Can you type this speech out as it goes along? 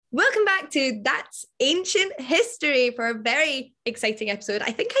back to That's Ancient History for a very exciting episode.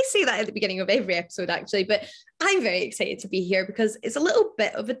 I think I say that at the beginning of every episode, actually, but I'm very excited to be here because it's a little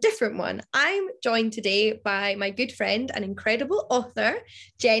bit of a different one. I'm joined today by my good friend and incredible author,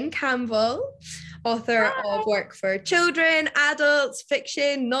 Jen Campbell, author of work for children, adults,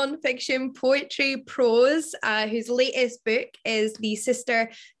 fiction, non-fiction, poetry, prose, whose latest book is The Sister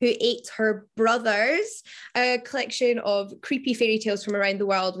Who Ate Her Brothers, a collection of creepy fairy tales from around the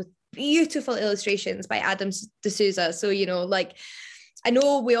world with beautiful illustrations by Adam de Souza. So, you know, like, I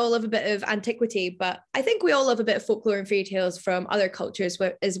know we all love a bit of antiquity, but I think we all love a bit of folklore and fairy tales from other cultures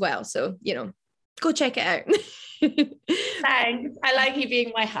as well. So, you know, go check it out. Thanks. I like you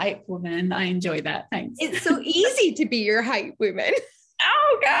being my hype woman. I enjoy that. Thanks. It's so easy to be your hype woman.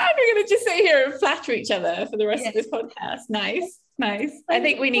 Oh God, we're going to just sit here and flatter each other for the rest of this podcast. Nice. I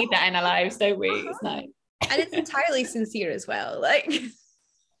think we need that in our lives, don't we? It's nice. And it's entirely sincere as well. Like,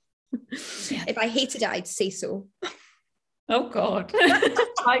 if I hated it, I'd say so. Oh God.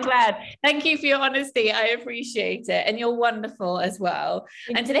 I'm glad. Thank you for your honesty. I appreciate it. And you're wonderful as well.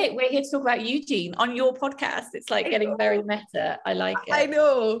 And today we're here to talk about Eugene on your podcast. It's like getting very meta. I like it. I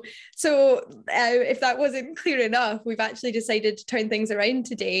know. So if that wasn't clear enough, we've actually decided to turn things around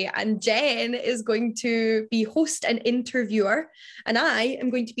today, and Jen is going to be host and interviewer, and I am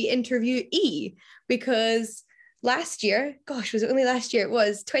going to be interviewee, because last year, gosh, was it only last year? It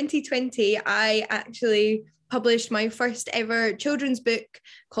was 2020. I actually published my first ever children's book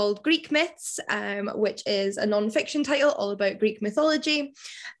called Greek Myths, which is a non-fiction title all about Greek mythology.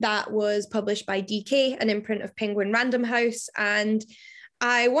 That was published by DK, an imprint of Penguin Random House. And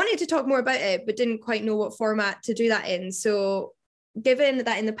I wanted to talk more about it, but didn't quite know what format to do that in. So given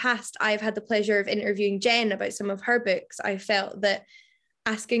that in the past, I've had the pleasure of interviewing Jen about some of her books, I felt that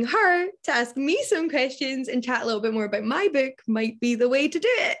asking her to ask me some questions and chat a little bit more about my book might be the way to do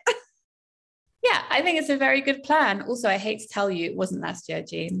it. Yeah, I think it's a very good plan. Also, I hate to tell you, it wasn't last year,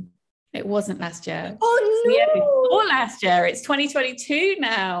 Jean. It wasn't last year. Oh, no. Yeah, before last year. It's 2022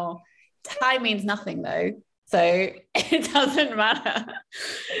 now. Time means nothing, though. So it doesn't matter.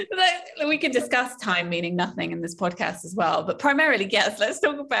 We can discuss time meaning nothing in this podcast as well. But primarily, yes, let's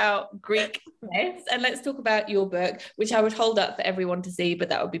talk about Greek myths, and let's talk about your book, which I would hold up for everyone to see, but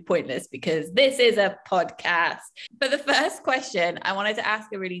that would be pointless because this is a podcast. But the first question, I wanted to ask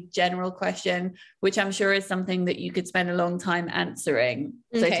a really general question, which I'm sure is something that you could spend a long time answering.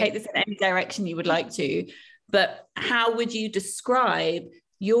 So take this in any direction you would like to. But how would you describe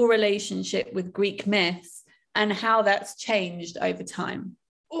your relationship with Greek myths and how that's changed over time?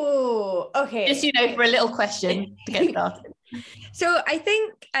 Oh, okay. Just, you know, for a little question to get started. So I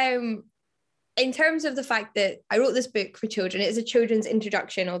think in terms of the fact that I wrote this book for children, it's a children's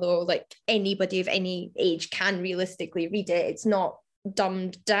introduction, although like anybody of any age can realistically read it. It's not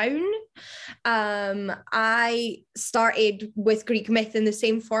dumbed down. I started with Greek myth in the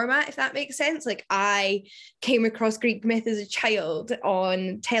same format, if that makes sense. Like, I came across Greek myth as a child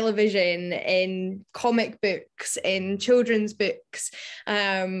on television, in comic books, in children's books,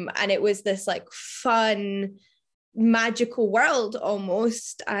 and it was this like fun magical world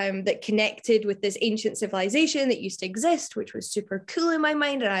almost, that connected with this ancient civilization that used to exist, which was super cool in my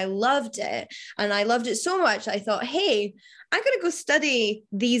mind, and I loved it. And I loved it so much I thought, hey, I'm going to go study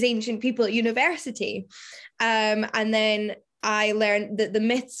these ancient people at university. And then I learned that the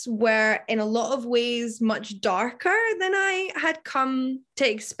myths were in a lot of ways much darker than I had come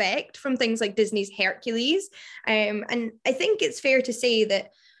to expect from things like Disney's Hercules. And I think it's fair to say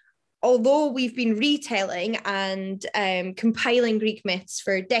that although we've been retelling and compiling Greek myths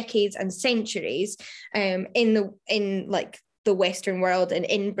for decades and centuries, in like the Western world and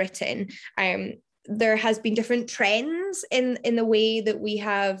in Britain, there has been different trends in the way that we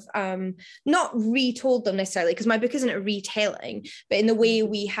have not retold them necessarily, because my book isn't a retelling, but in the way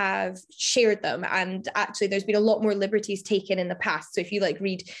we have shared them. And actually there's been a lot more liberties taken in the past. So if you like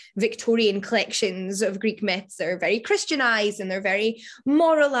read Victorian collections of Greek myths, they're very Christianized and they're very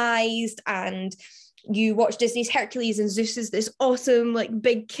moralized, and you watch Disney's Hercules and Zeus is this awesome like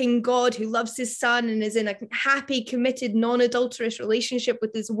big king god who loves his son and is in a happy, committed, non-adulterous relationship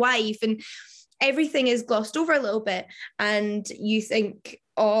with his wife, and everything is glossed over a little bit. And you think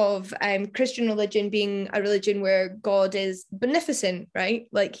of Christian religion being a religion where God is beneficent, right?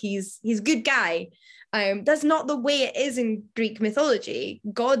 Like he's a good guy. That's not the way it is in Greek mythology.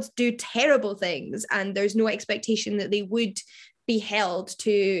 Gods do terrible things, and there's no expectation that they would be held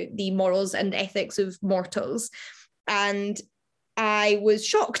to the morals and ethics of mortals. And I was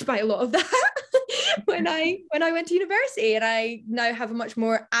shocked by a lot of that when I went to university, and I now have a much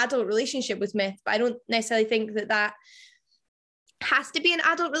more adult relationship with myth. But I don't necessarily think that has to be an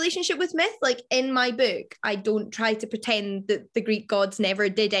adult relationship with myth. Like in my book, I don't try to pretend that the Greek gods never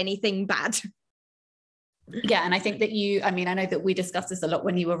did anything bad. Yeah, and I think that I know that we discussed this a lot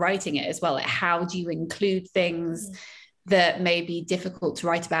when you were writing it as well. Like, how do you include things that may be difficult to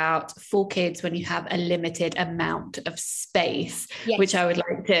write about for kids when you have a limited amount of space, yes. Which I would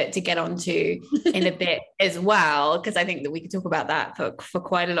like to get onto in a bit as well, because I think that we could talk about that for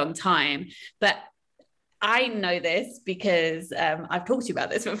quite a long time. But I know this because I've talked to you about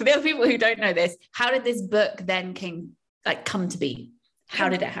this, but for the other people who don't know this, how did this book then come to be? How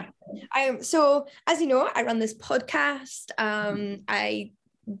did it happen? So as you know, I run this podcast. I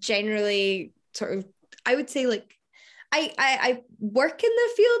generally I would say like, I work in the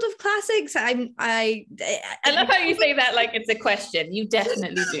field of classics. I love how you say that like it's a question. You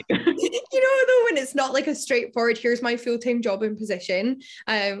definitely do. Though, when it's not like a straightforward, here's my full-time job and position.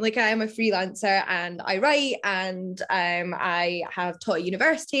 Like I am a freelancer and I write, and I have taught at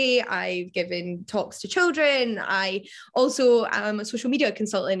university. I've given talks to children. I also am a social media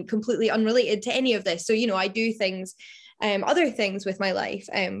consultant, completely unrelated to any of this. So, I do things, other things with my life.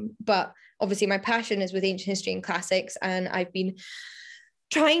 But obviously my passion is with ancient history and classics, and I've been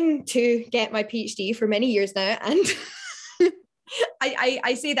trying to get my PhD for many years now. And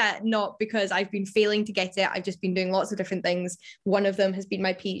I say that not because I've been failing to get it. I've just been doing lots of different things. One of them has been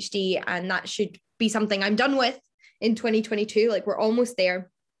my PhD, and that should be something I'm done with in 2022. Like we're almost there.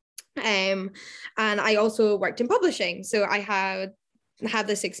 And I also worked in publishing. So I have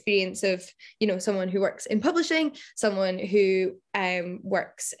this experience of, someone who works in publishing, someone who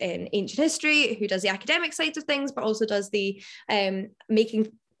works in ancient history, who does the academic side of things, but also does the making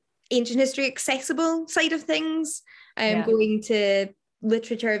ancient history accessible side of things, going to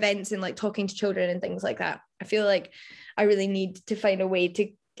literature events and like talking to children and things like that. I feel like I really need to find a way to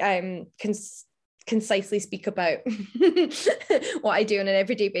concisely speak about what I do on an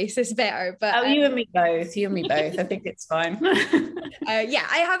everyday basis better. But you and me both. I think it's fine.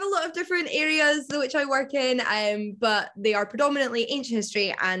 I have a lot of different areas which I work in, but they are predominantly ancient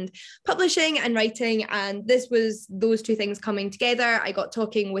history and publishing and writing, and this was those two things coming together. I got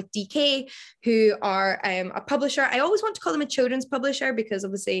talking with DK, who are a publisher. I always want to call them a children's publisher because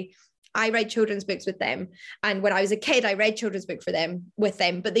obviously I write children's books with them. And when I was a kid, I read children's books with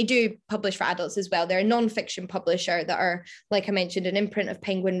them, but they do publish for adults as well. They're a non-fiction publisher that are, like I mentioned, an imprint of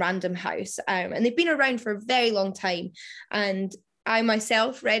Penguin Random House. And they've been around for a very long time. And I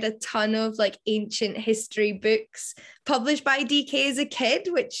myself read a ton of like ancient history books published by DK as a kid,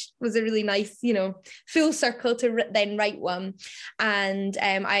 which was a really nice, full circle to then write one. And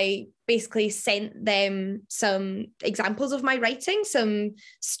I basically sent them some examples of my writing, some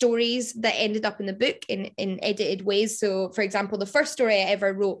stories that ended up in the book in edited ways. So for example, the first story I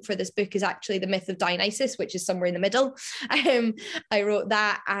ever wrote for this book is actually the myth of Dionysus, which is somewhere in the middle. I wrote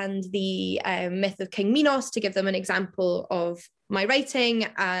that and the myth of King Minos to give them an example of my writing,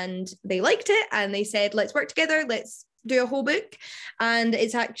 and they liked it and they said, let's work together, let's do a whole book. And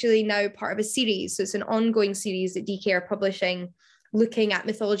it's actually now part of a series. So it's an ongoing series that DK are publishing, looking at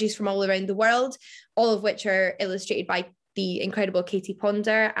mythologies from all around the world, all of which are illustrated by the incredible Katie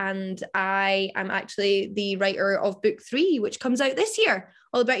Ponder. And I am actually the writer of book 3, which comes out this year,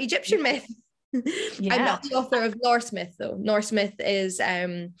 all about Egyptian myth. Yeah. I'm not the author of Norse myth though. Norse myth is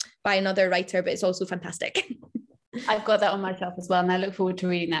by another writer, but it's also fantastic. I've got that on my shelf as well, and I look forward to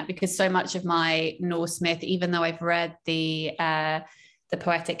reading that because so much of my Norse myth, even though I've read the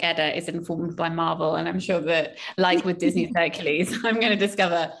Poetic Edda, is informed by Marvel, and I'm sure that, like with Disney's Hercules, I'm going to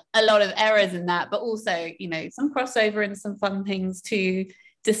discover a lot of errors in that, but also, some crossover and some fun things to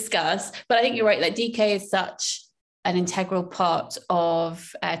discuss. But I think you're right, like DK is such an integral part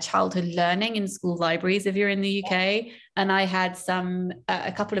of childhood learning in school libraries if you're in the UK. And I had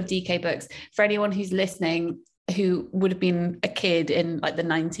a couple of DK books for anyone who's listening who would have been a kid in like the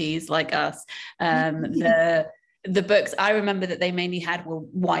 90s like us. The books I remember that they mainly had were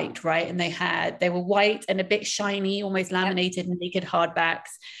white, right? And they were white and a bit shiny, almost laminated naked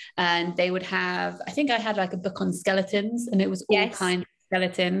hardbacks. And they would have, I think I had like a book on skeletons, and it was all kinds of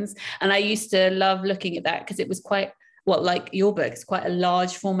skeletons. And I used to love looking at that because it was quite, like your book, it's quite a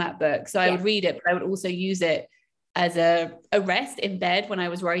large format book. So I would read it, but I would also use it as a rest in bed when I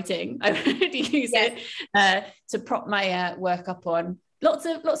was writing. I would use it to prop my work up on. Lots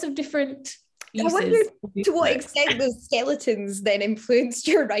of different uses. I wonder to what extent those skeletons then influenced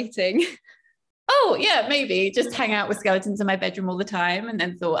your writing. Oh yeah, maybe just hang out with skeletons in my bedroom all the time, and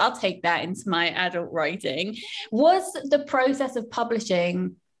then thought I'll take that into my adult writing. Was the process of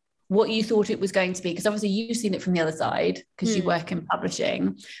publishing what you thought it was going to be, because obviously you've seen it from the other side because you work in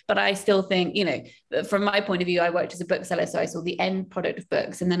publishing, but I still think, you know, from my point of view, I worked as a bookseller, so I saw the end product of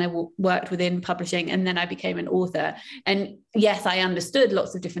books, and then I worked within publishing, and then I became an author. And yes, I understood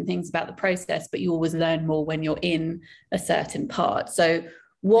lots of different things about the process, but you always learn more when you're in a certain part. So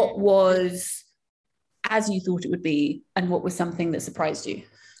what was as you thought it would be, and what was something that surprised you?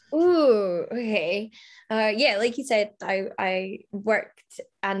 Ooh, okay. Yeah, like you said, I worked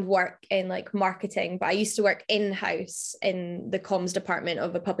and work in like marketing, but I used to work in-house in the comms department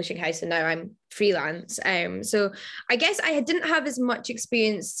of a publishing house, and now I'm freelance. So I guess I didn't have as much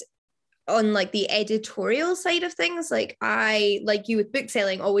experience on like the editorial side of things. Like I, like you with book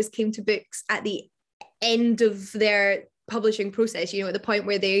selling, always came to books at the end of their publishing process, you know, at the point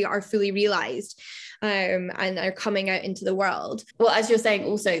where they are fully realized and are coming out into the world. Well, as you're saying,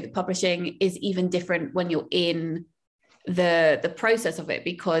 also the publishing is even different when you're in the process of it,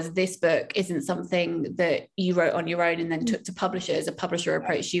 because this book isn't something that you wrote on your own and then took to publishers. A publisher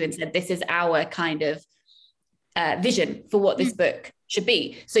approached you and said, this is our kind of vision for what this book should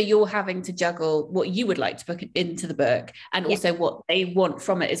be. So you're having to juggle what you would like to put into the book and also what they want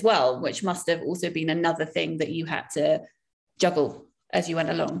from it as well, which must have also been another thing that you had to juggle as you went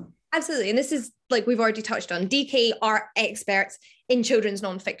along. Absolutely. And this is, like we've already touched on, DK are experts in children's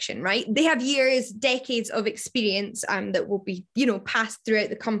nonfiction, right? They have years, decades of experience that will be, you know, passed throughout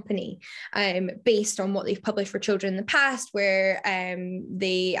the company based on what they've published for children in the past, where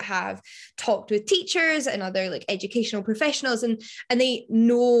they have talked with teachers and other like educational professionals, and they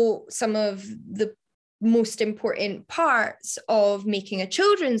know some of the most important parts of making a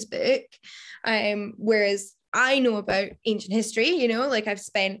children's book, whereas I know about ancient history, you know, like I've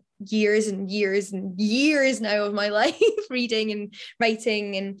spent years and years and years now of my life reading and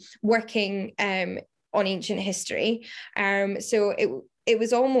writing and working on ancient history. So it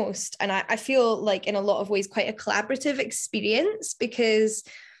was almost, and I feel like in a lot of ways, quite a collaborative experience, because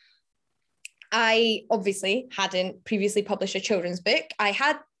I obviously hadn't previously published a children's book. I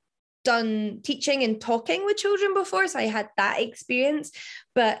had done teaching and talking with children before, so I had that experience,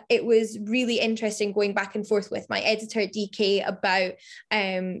 but it was really interesting going back and forth with my editor at DK about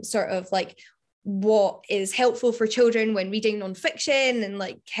sort of like what is helpful for children when reading nonfiction, and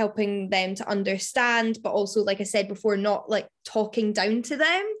like helping them to understand, but also, like I said before, not like talking down to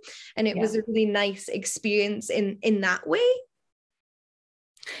them. And it was a really nice experience in that way.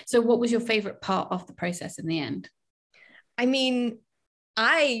 So what was your favorite part of the process in the end? I mean,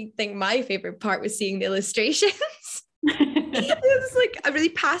 I think my favorite part was seeing the illustrations. It was like a really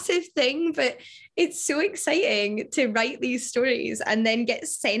passive thing, but it's so exciting to write these stories and then get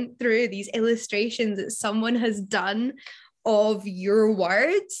sent through these illustrations that someone has done of your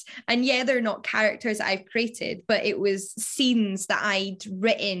words. And yeah, they're not characters that I've created, but it was scenes that I'd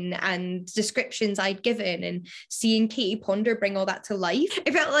written and descriptions I'd given, and seeing Katie Ponder bring all that to life.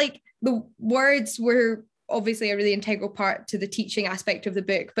 It felt like the words were obviously a really integral part to the teaching aspect of the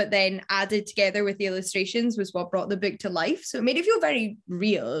book, but then added together with the illustrations was what brought the book to life. So it made it feel very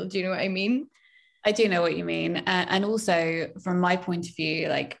real. Do you know what I mean? I do know what you mean. And also from my point of view,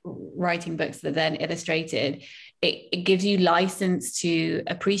 like writing books that are then illustrated, it gives you license to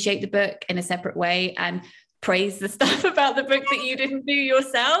appreciate the book in a separate way and praise the stuff about the book that you didn't do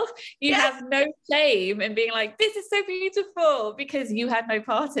yourself. You have no shame in being like, this is so beautiful, because you had no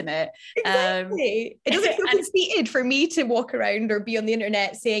part in it. Exactly. It doesn't feel conceited for me to walk around or be on the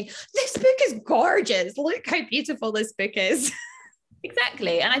internet saying, this book is gorgeous, look how beautiful this book is.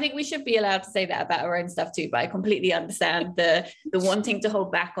 Exactly. And I think we should be allowed to say that about our own stuff too, but I completely understand the wanting to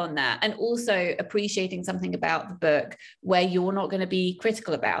hold back on that, and also appreciating something about the book where you're not going to be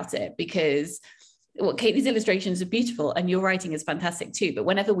critical about it, because Katie's illustrations are beautiful and your writing is fantastic too. But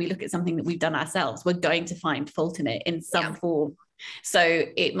whenever we look at something that we've done ourselves, we're going to find fault in it in some form. So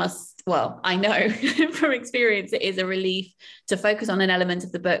it must, well, I know from experience, it is a relief to focus on an element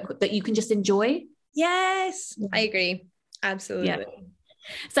of the book that you can just enjoy. Yes, I agree. Absolutely. Yeah.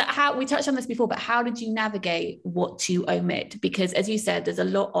 So how, we touched on this before, but how did you navigate what to omit? Because as you said, there's a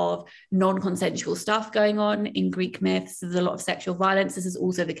lot of non-consensual stuff going on in Greek myths. There's a lot of sexual violence. This is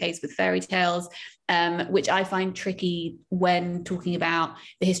also the case with fairy tales, which I find tricky when talking about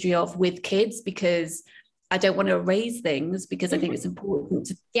the history of with kids, because I don't want to erase things, because I think it's important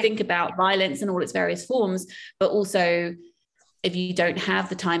to think about violence in all its various forms, but also if you don't have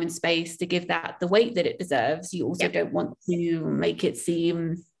the time and space to give that the weight that it deserves, you also don't want to make it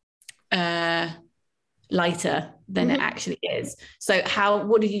seem lighter than it actually is. So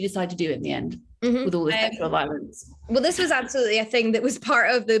what did you decide to do in the end? with all the sexual violence? Well, this was absolutely a thing that was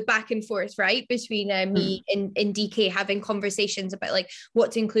part of the back and forth, right, between me and DK, having conversations about like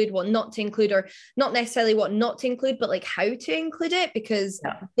what to include, what not to include, or not necessarily what not to include, but like how to include it, because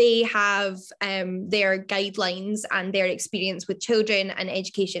they have their guidelines and their experience with children and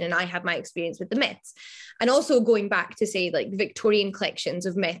education, and I have my experience with the myths. And also going back to say like Victorian collections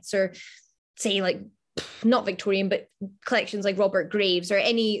of myths, or say like not Victorian, but collections like Robert Graves or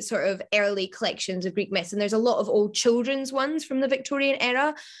any sort of early collections of Greek myths. And there's a lot of old children's ones from the Victorian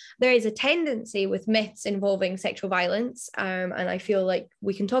era. There is a tendency with myths involving sexual violence. And I feel like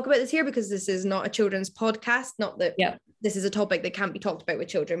we can talk about this here because this is not a children's podcast, not that this is a topic that can't be talked about with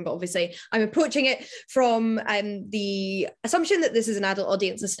children, but obviously I'm approaching it from the assumption that this is an adult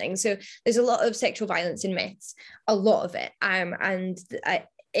audience listening. So there's a lot of sexual violence in myths, a lot of it.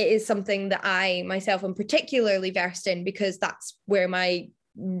 It is something that I myself am particularly versed in because that's where my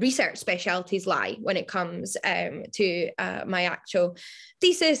research specialties lie when it comes to my actual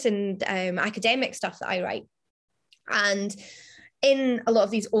thesis and academic stuff that I write. And in a lot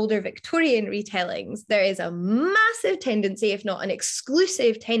of these older Victorian retellings, there is a massive tendency, if not an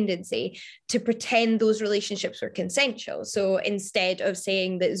exclusive tendency, to pretend those relationships were consensual. So instead of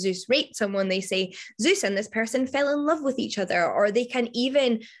saying that Zeus raped someone, they say Zeus and this person fell in love with each other, or they can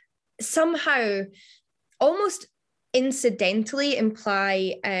even somehow almost incidentally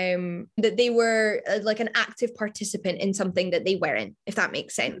imply that they were like an active participant in something that they weren't, if that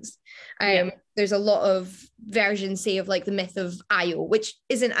makes sense. There's a lot of versions, say, of like the myth of Io, which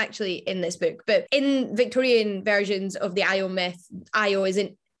isn't actually in this book, but in Victorian versions of the Io myth, Io is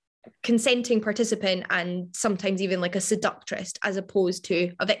an consenting participant and sometimes even like a seductress, as opposed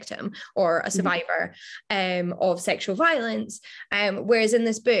to a victim or a survivor of sexual violence. Whereas in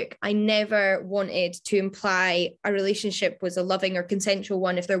this book, I never wanted to imply a relationship was a loving or consensual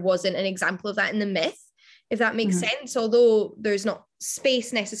one if there wasn't an example of that in the myth, if that makes sense. Although there's not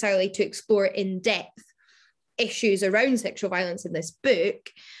space necessarily to explore in depth issues around sexual violence in this book,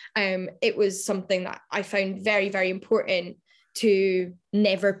 it was something that I found very, very important to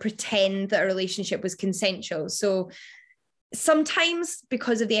never pretend that a relationship was consensual. So sometimes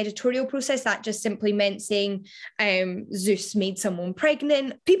because of the editorial process, that just simply meant saying Zeus made someone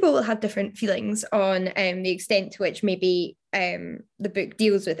pregnant. People will have different feelings on the extent to which maybe the book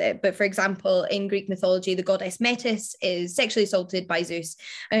deals with it. But for example, in Greek mythology, the goddess Metis is sexually assaulted by Zeus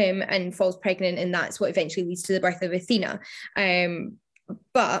and falls pregnant, and that's what eventually leads to the birth of Athena.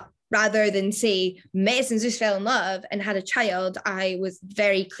 But rather than say Metis and Zeus fell in love and had a child, I was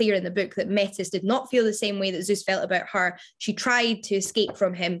very clear in the book that Metis did not feel the same way that Zeus felt about her. She tried to escape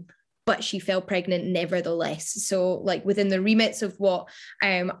from him, but she fell pregnant nevertheless. So like within the remits of what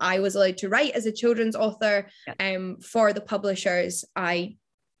I was allowed to write as a children's author for the publishers, I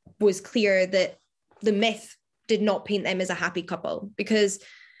was clear that the myth did not paint them as a happy couple, because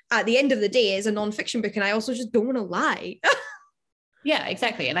at the end of the day, it's a nonfiction book and I also just don't want to lie. Yeah,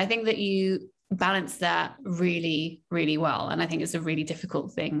 exactly. And I think that you balance that really, really well. And I think it's a really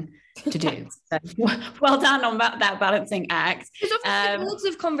difficult thing to do. So, well done on that balancing act. There's loads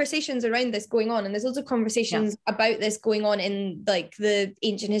of conversations around this going on, and there's loads of conversations about this going on in like the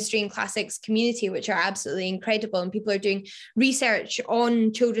ancient history and classics community, which are absolutely incredible. And people are doing research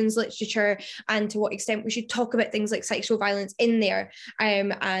on children's literature and to what extent we should talk about things like sexual violence in there.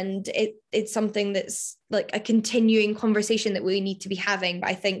 And it's something that's like a continuing conversation that we need to be having. But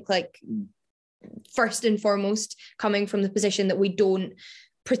I think like first and foremost, coming from the position that we don't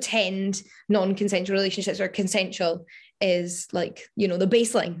pretend non-consensual relationships are consensual is like, you know, the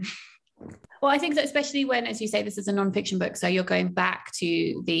baseline. Well, I think that especially when, as you say, this is a non-fiction book, so you're going back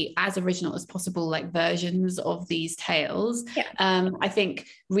to the as original as possible like versions of these tales. I think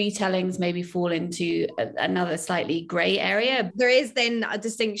retellings maybe fall into another slightly grey area. There is then a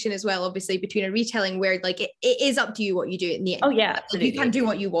distinction as well, obviously, between a retelling where like it is up to you what you do in the end. Oh yeah, absolutely. You can do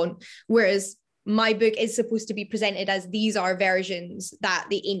what you want, whereas my book is supposed to be presented as these are versions that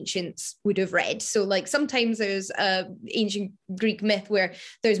the ancients would have read. So like sometimes there's a ancient Greek myth where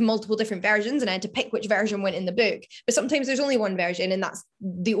there's multiple different versions and I had to pick which version went in the book. But sometimes there's only one version and that's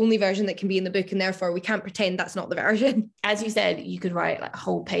the only version that can be in the book. And therefore we can't pretend that's not the version. As you said, you could write like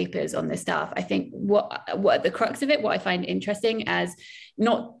whole papers on this stuff. I think what the crux of it, what I find interesting as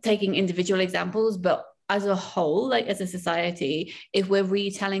not taking individual examples, but as a whole, like as a society, if we're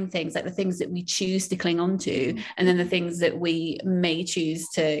retelling things, like the things that we choose to cling on to, and then the things that we may choose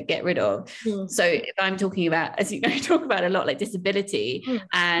to get rid of. So if I'm talking about, as you know, I talk about a lot like disability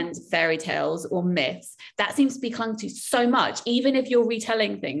and fairy tales or myths, that seems to be clung to so much, even if you're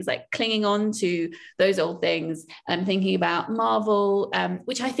retelling things, like clinging on to those old things and thinking about Marvel,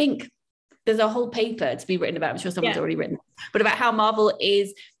 which I think there's a whole paper to be written about. I'm sure someone's already written, but about how Marvel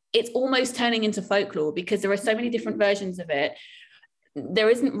is, it's almost turning into folklore because there are so many different versions of it. There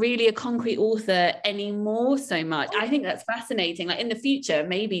isn't really a concrete author anymore so much. I think that's fascinating. Like in the future,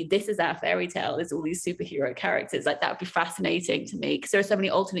 maybe this is our fairy tale, there's all these superhero characters. Like that would be fascinating to me because there are so many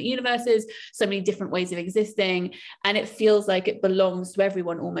alternate universes, so many different ways of existing, and it feels like it belongs to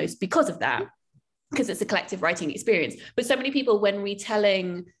everyone almost because of that, because it's a collective writing experience. But so many people, when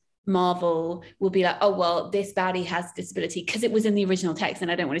retelling Marvel, will be like, oh, well, this baddie has disability because it was in the original text and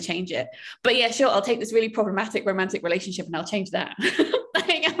I don't want to change it. But yeah, sure, I'll take this really problematic romantic relationship and I'll change that.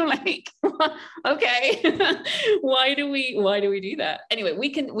 I'm like, okay, why do we do that? Anyway, we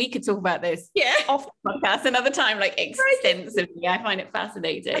could talk about this off the podcast another time, like extensively. I find it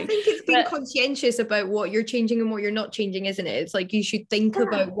fascinating. I think it's being conscientious about what you're changing and what you're not changing, isn't it? It's like you should think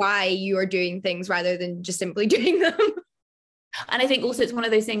about why you are doing things rather than just simply doing them. And I think also it's one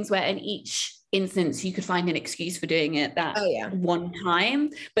of those things where in each instance you could find an excuse for doing it that one time.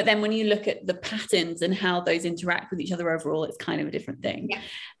 But then when you look at the patterns and how those interact with each other overall, it's kind of a different thing.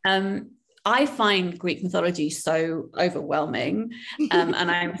 Yeah. I find Greek mythology so overwhelming. And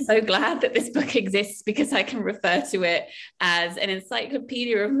I'm so glad that this book exists because I can refer to it as an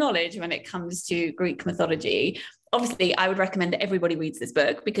encyclopedia of knowledge when it comes to Greek mythology. Obviously, I would recommend that everybody reads this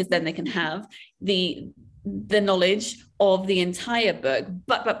book because then they can have the knowledge of the entire book.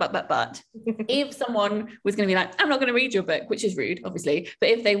 But if someone was going to be like, I'm not going to read your book, which is rude, obviously, but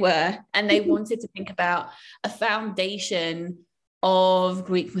if they were and they wanted to think about a foundation of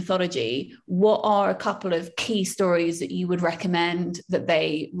Greek mythology, what are a couple of key stories that you would recommend that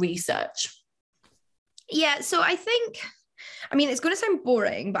they research? Yeah, so I think, I mean, it's going to sound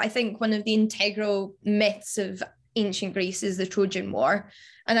boring, but I think one of the integral myths of ancient Greece is the Trojan War.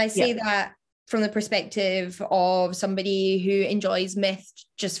 And I say that from the perspective of somebody who enjoys myth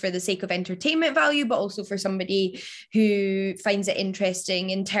just for the sake of entertainment value, but also for somebody who finds it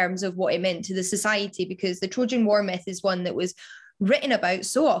interesting in terms of what it meant to the society, because the Trojan War myth is one that was written about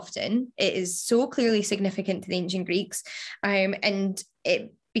so often. It is so clearly significant to the ancient Greeks, and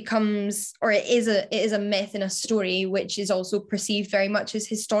it becomes, or it is a myth and a story which is also perceived very much as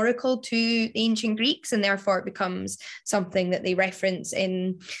historical to the ancient Greeks, and therefore it becomes something that they reference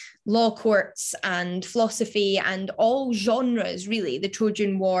in law courts and philosophy and all genres. Really, the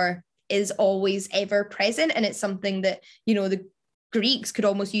Trojan War is always ever present, and it's something that, you know, the Greeks could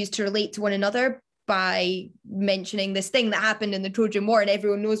almost use to relate to one another by mentioning this thing that happened in the Trojan War, and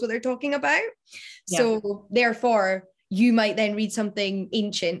everyone knows what they're talking about. So therefore you might then read something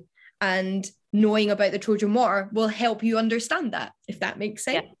ancient, and knowing about the Trojan War will help you understand that, if that makes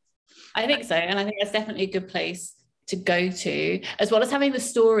sense. Yeah, I think so. And I think that's definitely a good place to go to, as well as having the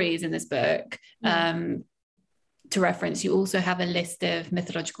stories in this book to reference. You also have a list of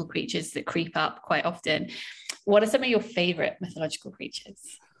mythological creatures that creep up quite often. What are some of your favorite mythological creatures?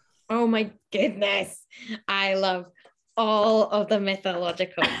 Oh my goodness, I love all of the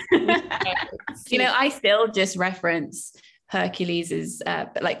mythological. You know, I still just reference Hercules'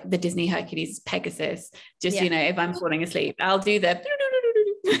 like the Disney Hercules Pegasus. Just, you know, if I'm falling asleep, I'll do the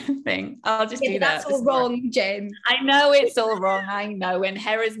thing. I'll just do that. That's all wrong, Jen. I know it's all wrong. I know. And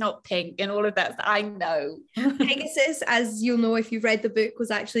Hera's not pink and all of that. I know. Pegasus, as you'll know if you've read the book,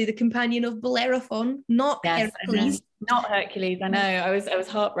 was actually the companion of Bellerophon, not Hercules. Not Hercules. I know. I was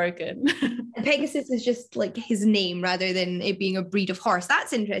heartbroken. Pegasus is just like his name rather than it being a breed of horse.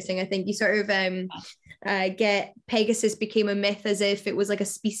 That's interesting. I think you sort of get Pegasus became a myth as if it was like a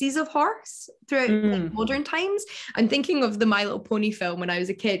species of horse throughout like, modern times. I'm thinking of the My Little Pony film when I was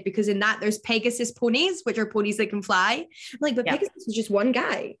a kid, because in that there's Pegasus ponies, which are ponies that can fly. Like, but Pegasus is just one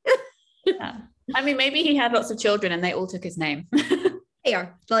guy. I mean, maybe he had lots of children and they all took his name. Yeah,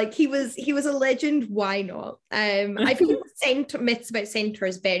 like he was a legend. Why not? I think myths about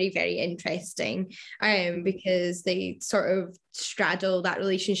centaurs very, very interesting, because they sort of straddle that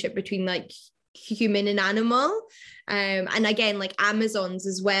relationship between like human and animal, and again, like Amazons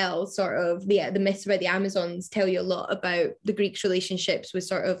as well. Sort of the myths about the Amazons tell you a lot about the Greeks' relationships with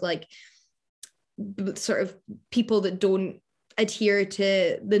sort of people that don't adhere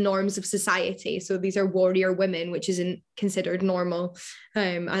to the norms of society. So these are warrior women, which isn't considered normal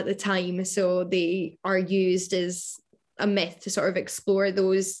at the time. So they are used as a myth to sort of explore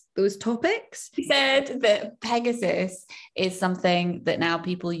those those topics. He said that Pegasus is something that now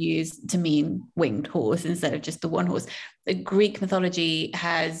people use to mean winged horse instead of just the one horse. The Greek mythology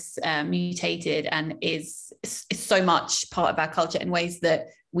has mutated and is so much part of our culture in ways that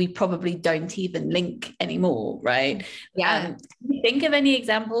we probably don't even link anymore, right? Yeah. Can you think of any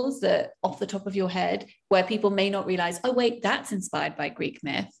examples that off the top of your head where people may not realize, oh wait, that's inspired by Greek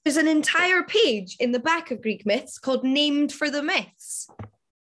myth? There's an entire page in the back of Greek myths called Named for the Myths.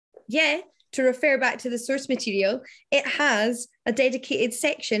 Yeah, to refer back to the source material, it has a dedicated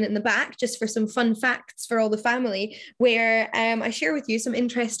section in the back just for some fun facts for all the family, where I share with you some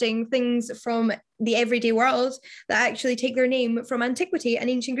interesting things from the everyday world that actually take their name from antiquity and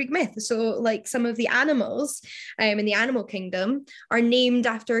ancient Greek myth. So like some of the animals in the animal kingdom are named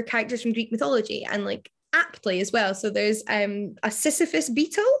after characters from Greek mythology, and like aptly as well. So there's a Sisyphus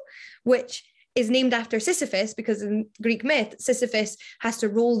beetle, which is named after Sisyphus because in Greek myth, Sisyphus has to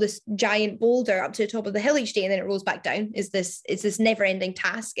roll this giant boulder up to the top of the hill each day, and then it rolls back down. It's this never-ending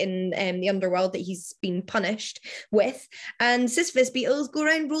task in the underworld that he's been punished with. And Sisyphus beetles go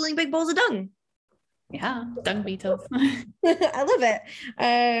around rolling big balls of dung. Yeah, dung beetles. I love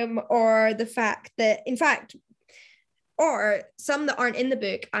it. Or the fact that, in fact, or some that aren't in the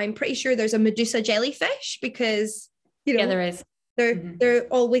book, I'm pretty sure there's a Medusa jellyfish because, you know, yeah, there is. They're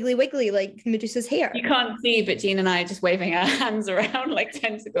all wiggly like Medusa's hair. You can't see, but Jean and I are just waving our hands around like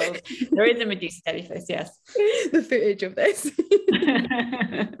tentacles. There is a Medusa jellyfish, yes. The footage of this.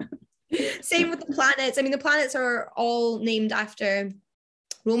 Same with the planets. I mean, the planets are all named after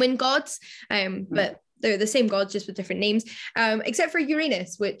Roman gods, but they're the same gods, just with different names, except for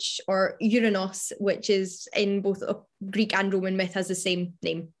Uranus, or Uranos, which is in both Greek and Roman myth, has the same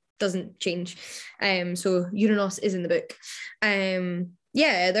name. Doesn't change. So Uranus is in the book.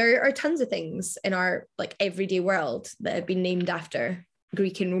 Yeah, there are tons of things in our like everyday world that have been named after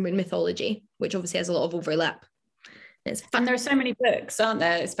Greek and Roman mythology, which obviously has a lot of overlap. And there are so many books, aren't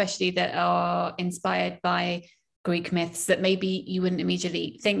there, especially that are inspired by Greek myths that maybe you wouldn't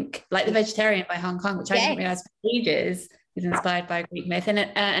immediately think, like The Vegetarian by Han Kang, which I didn't realize for ages is inspired by Greek myth. And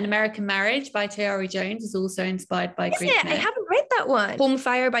An American Marriage by Tayari Jones is also inspired by Greek myth. I haven't read that one. Home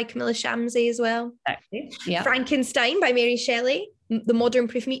Fire by Camilla Shamsi as well. Exactly. Yeah. Frankenstein by Mary Shelley. The Modern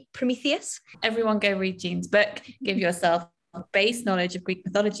Prometheus. Everyone go read Jean's book. Give yourself a base knowledge of Greek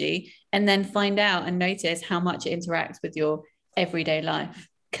mythology, and then find out and notice how much it interacts with your everyday life,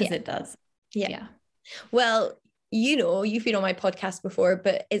 because it does. Yeah. Well, you know, you've been on my podcast before,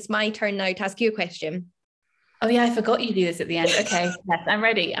 but it's my turn now to ask you a question. Oh yeah, I forgot you do this at the end. Okay, yes, I'm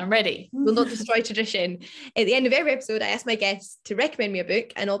ready. We'll not destroy tradition. At the end of every episode, I ask my guests to recommend me a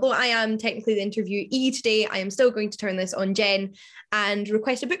book. And although I am technically the interviewee today, I am still going to turn this on Jen and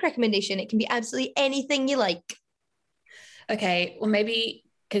request a book recommendation. It can be absolutely anything you like. Okay, well maybe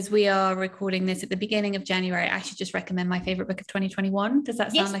because we are recording this at the beginning of January, I should just recommend my favorite book of 2021. Does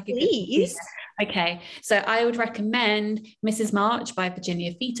that sound like a please? Good? Okay, so I would recommend Mrs. March by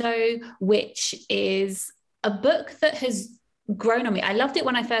Virginia Fito, which is a book that has grown on me. I loved it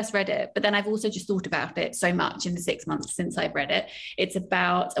when I first read it, but then I've also just thought about it so much in the 6 months since I've read it. It's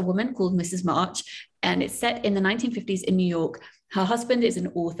about a woman called Mrs. March, and it's set in the 1950s in New York. Her husband is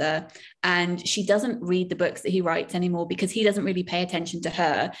an author, and she doesn't read the books that he writes anymore because he doesn't really pay attention to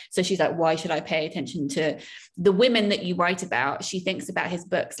her. So she's like, why should I pay attention to the women that you write about? She thinks about his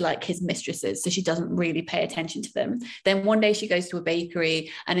books like his mistresses, so she doesn't really pay attention to them. Then one day she goes to a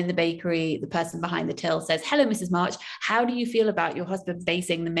bakery, and in the bakery, the person behind the till says, hello, Mrs. March, how do you feel about your husband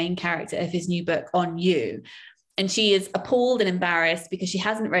basing the main character of his new book on you? And she is appalled and embarrassed because she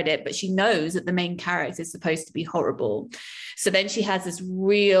hasn't read it, but she knows that the main character is supposed to be horrible. So then she has this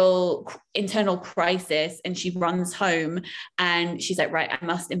real internal crisis, and she runs home and she's like, right, I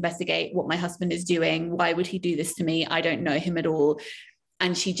must investigate what my husband is doing. Why would he do this to me? I don't know him at all.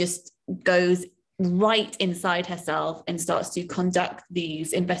 And she just goes right inside herself and starts to conduct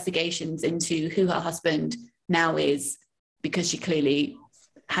these investigations into who her husband now is, because she clearly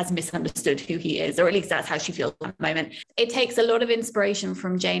has misunderstood who he is, or at least that's how she feels at the moment. It takes a lot of inspiration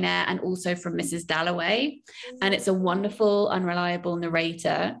from Jane Eyre and also from Mrs. Dalloway, and it's a wonderful, unreliable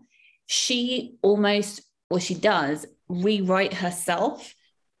narrator. She does rewrite herself.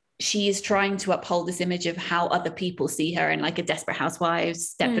 She is trying to uphold this image of how other people see her in like a Desperate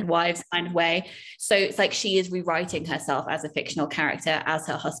Housewives, Stepford Wives kind of way. So it's like she is rewriting herself as a fictional character as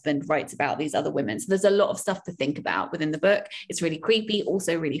her husband writes about these other women. So there's a lot of stuff to think about within the book. It's really creepy,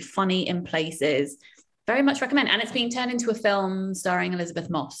 also really funny in places. Very much recommend. And it's being turned into a film starring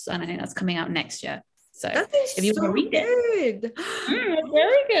Elizabeth Moss, and I think that's coming out next year. So if you want to read it, it's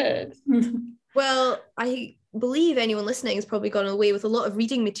very good. Well, I believe anyone listening has probably gone away with a lot of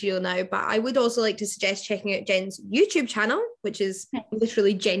reading material now, but I would also like to suggest checking out Jen's YouTube channel, which is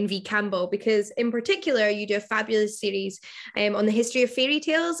literally Jen V Campbell, because in particular you do a fabulous series on the history of fairy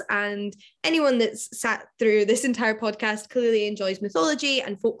tales, and anyone that's sat through this entire podcast clearly enjoys mythology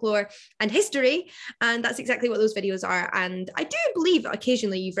and folklore and history, and that's exactly what those videos are. And I do believe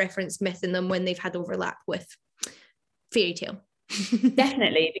occasionally you've referenced myth in them when they've had overlap with fairy tale.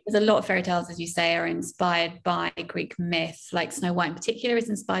 Definitely, because a lot of fairy tales, as you say, are inspired by Greek myth. Like Snow White in particular is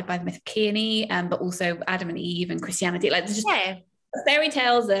inspired by the myth of Peony, but also Adam and Eve and Christianity. Like there's just fairy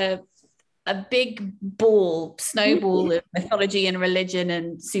tales are a big snowball of mythology and religion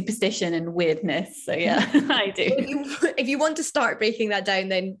and superstition and weirdness. So yeah, I do. If you want to start breaking that down,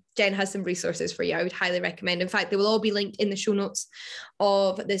 then Jen has some resources for you. I would highly recommend. In fact, they will all be linked in the show notes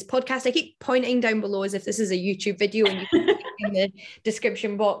of this podcast. I keep pointing down below as if this is a YouTube video, and you can link in the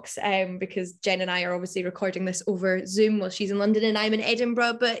description box, because Jen and I are obviously recording this over Zoom while she's in London and I'm in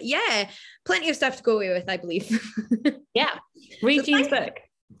Edinburgh. But yeah, plenty of stuff to go away with, I believe. Yeah, read Jean's book.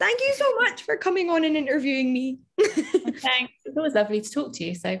 Thank you so much for coming on and interviewing me. Thanks. It's always lovely to talk to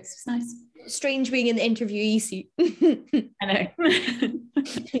you. So it's nice. Strange being in the interviewee seat. I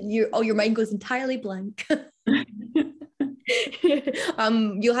know. Your mind goes entirely blank.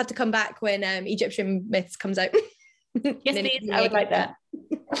 You'll have to come back when Egyptian Myths comes out. Yes, please. I would like that.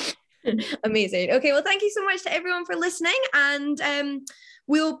 Amazing. Okay, well, thank you so much to everyone for listening, and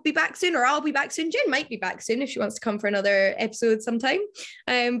we'll be back soon, or I'll be back soon. Jen might be back soon if she wants to come for another episode sometime.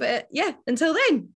 But yeah, until then.